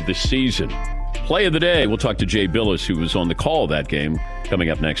loss of the season. Play of the day. We'll talk to Jay Billis, who was on the call that game, coming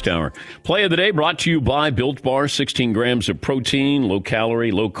up next hour. Play of the day brought to you by Built Bar. 16 grams of protein, low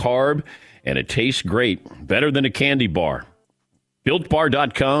calorie, low carb, and it tastes great. Better than a candy bar.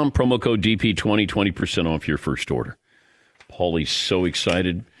 BuiltBar.com, promo code DP20, 20% off your first order. Paulie's so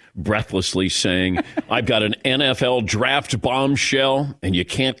excited, breathlessly saying, I've got an NFL draft bombshell, and you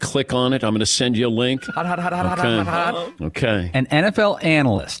can't click on it. I'm going to send you a link. Okay. An NFL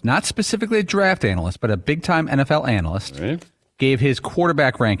analyst, not specifically a draft analyst, but a big-time NFL analyst, gave his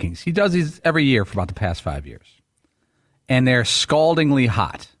quarterback rankings. He does these every year for about the past 5 years. And they're scaldingly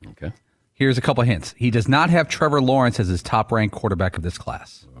hot. Okay. Here's a couple hints. He does not have Trevor Lawrence as his top-ranked quarterback of this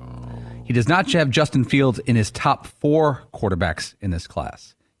class. He does not have Justin Fields in his top 4 quarterbacks in this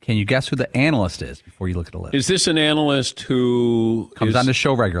class. Can you guess who the analyst is before you look at the list? Is this an analyst who comes on the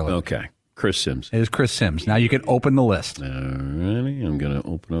show regularly? Okay. Chris Sims. It is Chris Sims. Now you can open the list. All righty. I'm going to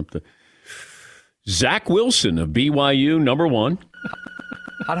open up the... Zach Wilson of BYU, number 1.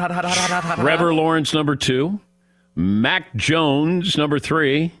 Trevor Lawrence, number 2. Mac Jones, number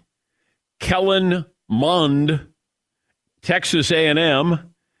 3. Kellen Mond, Texas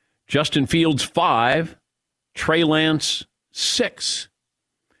A&M. Justin Fields, 5. Trey Lance, 6.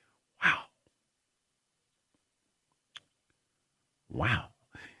 Wow.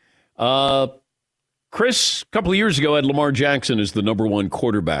 Chris, a couple of years ago, had Lamar Jackson as the number 1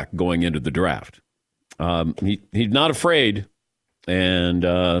 quarterback going into the draft. He's not afraid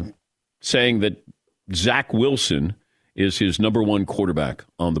and saying that Zach Wilson is his number 1 quarterback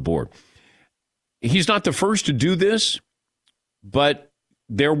on the board. He's not the first to do this, but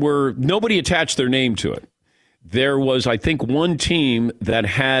nobody attached their name to it. There was, I think, one team that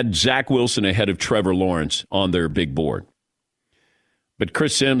had Zach Wilson ahead of Trevor Lawrence on their big board. But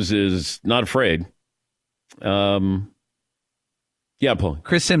Chris Sims is not afraid. Yeah, Paul.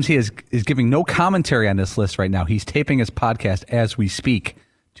 Chris Sims, he is giving no commentary on this list right now. He's taping his podcast as we speak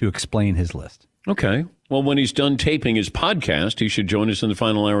to explain his list. Okay. Well, when he's done taping his podcast, he should join us in the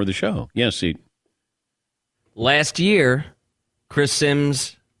final hour of the show. Yes, Pete. Last year, Chris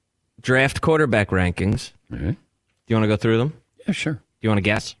Sims draft quarterback rankings. Mm-hmm. Do you want to go through them? Yeah, sure. Do you want to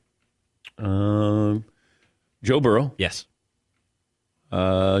guess? Joe Burrow. Yes.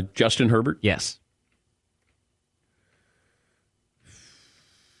 Justin Herbert. Yes.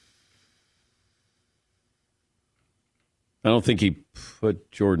 I don't think he put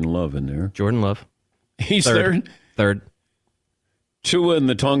Jordan Love in there. Jordan Love. He's third. Third. Tua and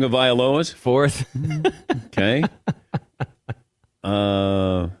the Tonga Vailoas. 4th. Okay.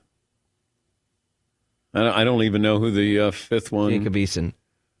 I don't even know who the 5th one. Jacob Eason.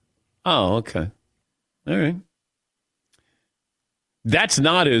 Oh, okay. All right. That's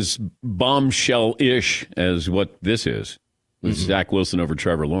not as bombshell-ish as what this is. With Zach Wilson over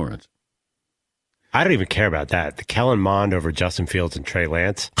Trevor Lawrence. I don't even care about that. The Kellen Mond over Justin Fields and Trey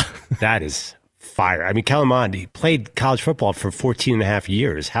Lance, that is fire. I mean, Kellen Mond, he played college football for 14 and a half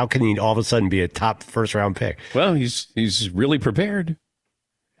years. How can he all of a sudden be a top first-round pick? Well, he's really prepared.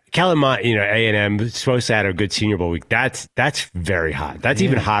 Kellen Mond, A&M, supposed to have a good Senior Bowl week. That's very hot. That's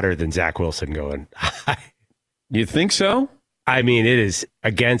even hotter than Zach Wilson going. You think so? I mean, it is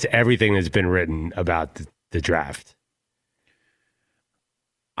against everything that's been written about the draft.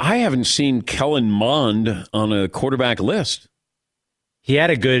 I haven't seen Kellen Mond on a quarterback list. He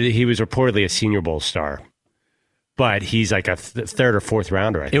was reportedly a Senior Bowl star, but he's like a third or fourth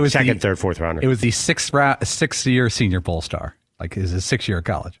rounder. I think. It was third, fourth rounder. It was the sixth-year Senior Bowl star. Like, is his 6th year of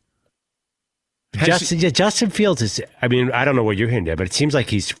college. Justin Fields is, I mean, I don't know what you're hearing there, but it seems like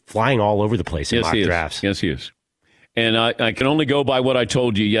he's flying all over the place in mock drafts. Yes, he is. And I can only go by what I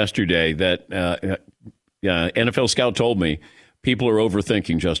told you yesterday, that NFL Scout told me people are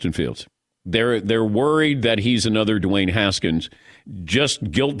overthinking Justin Fields. They're worried that he's another Dwayne Haskins, just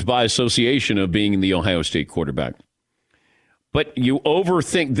guilt by association of being the Ohio State quarterback. But you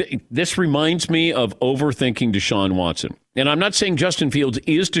overthink. This reminds me of overthinking Deshaun Watson. And I'm not saying Justin Fields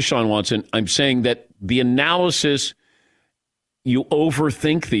is Deshaun Watson. I'm saying that the analysis, you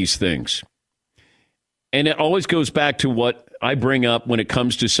overthink these things. And it always goes back to what I bring up when it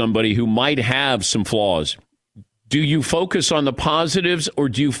comes to somebody who might have some flaws. Do you focus on the positives or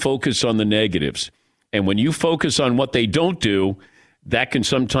do you focus on the negatives? And when you focus on what they don't do, that can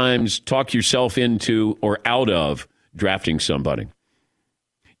sometimes talk yourself into or out of drafting somebody.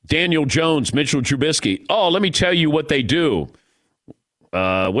 Daniel Jones, Mitchell Trubisky. Oh, let me tell you what they do.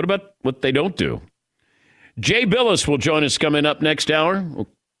 What about what they don't do? Jay Billis will join us coming up next hour.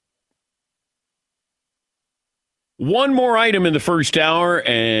 One more item in the first hour,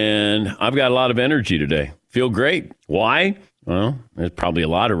 and I've got a lot of energy today. Feel great. Why? Well, there's probably a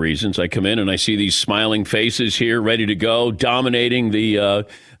lot of reasons. I come in and I see these smiling faces here ready to go, dominating the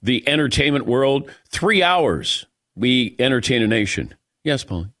entertainment world. 3 hours, we entertain a nation. Yes,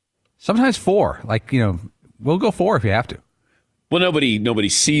 Paul. Sometimes 4. We'll go 4 if you have to. Well, nobody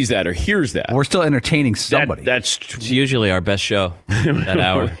sees that or hears that. We're still entertaining somebody. It's usually our best show, that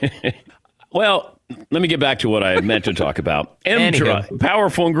hour. Well, let me get back to what I meant to talk about. M-Drive,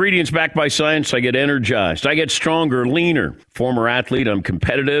 powerful ingredients backed by science. I get energized. I get stronger, leaner. Former athlete, I'm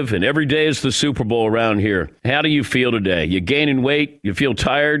competitive, and every day is the Super Bowl around here. How do you feel today? You gaining weight? You feel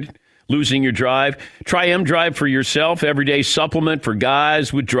tired? Losing your drive? Try M-Drive for yourself. Everyday supplement for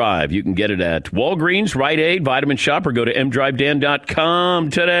guys with drive. You can get it at Walgreens, Rite Aid, Vitamin Shop, or go to mdrivedan.com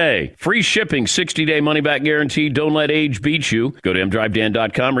today. Free shipping, 60-day money-back guarantee. Don't let age beat you. Go to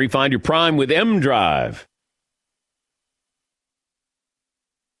mdrivedan.com. Refine your prime with M-Drive.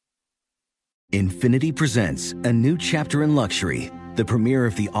 Infiniti presents a new chapter in luxury, the premiere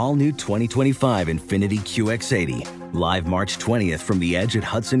of the all-new 2025 Infiniti QX80, live March 20th from the Edge at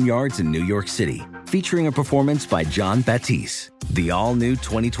Hudson Yards in New York City, featuring a performance by John Batiste. The all-new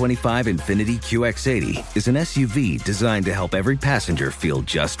 2025 Infiniti QX80 is an SUV designed to help every passenger feel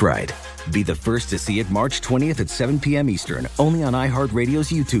just right. Be the first to see it March 20th at 7 p.m. Eastern, only on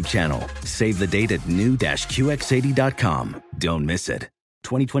iHeartRadio's YouTube channel. Save the date at new-QX80.com. Don't miss it.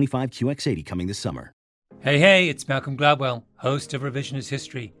 2025 QX80 coming this summer. Hey, it's Malcolm Gladwell, host of Revisionist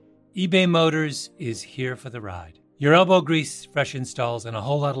History. eBay Motors is here for the ride. Your elbow grease, fresh installs, and a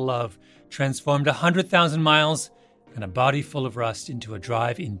whole lot of love transformed 100,000 miles and a body full of rust into a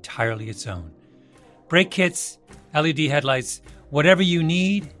drive entirely its own. Brake kits, LED headlights, whatever you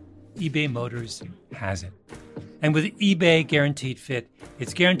need, eBay Motors has it. And with eBay Guaranteed Fit,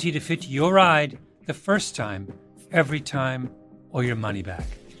 it's guaranteed to fit your ride the first time, every time, or your money back.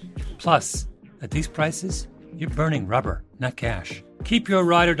 Plus, at these prices, you're burning rubber, not cash. Keep your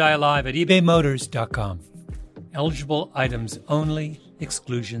ride or die alive at ebaymotors.com. Eligible items only.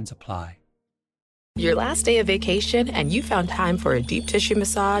 Exclusions apply. Your last day of vacation and you found time for a deep tissue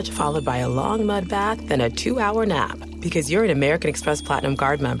massage followed by a long mud bath, then a 2-hour nap. Because you're an American Express Platinum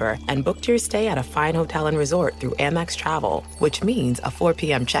Card member and booked your stay at a fine hotel and resort through Amex Travel, which means a 4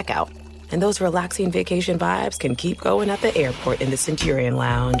 p.m. checkout. And those relaxing vacation vibes can keep going at the airport in the Centurion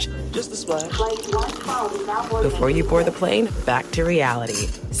Lounge. Just a splash. Before you board the plane, back to reality.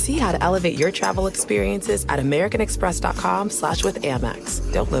 See how to elevate your travel experiences at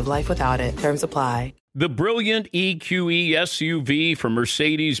americanexpress.com/withAmex. Don't live life without it. Terms apply. The brilliant EQE SUV from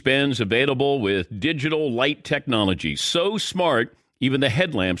Mercedes-Benz, available with digital light technology. So smart, even the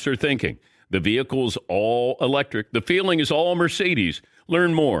headlamps are thinking. The vehicle's all electric. The feeling is all Mercedes.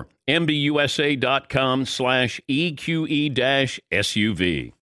 Learn more. MBUSA.com/EQE-SUV.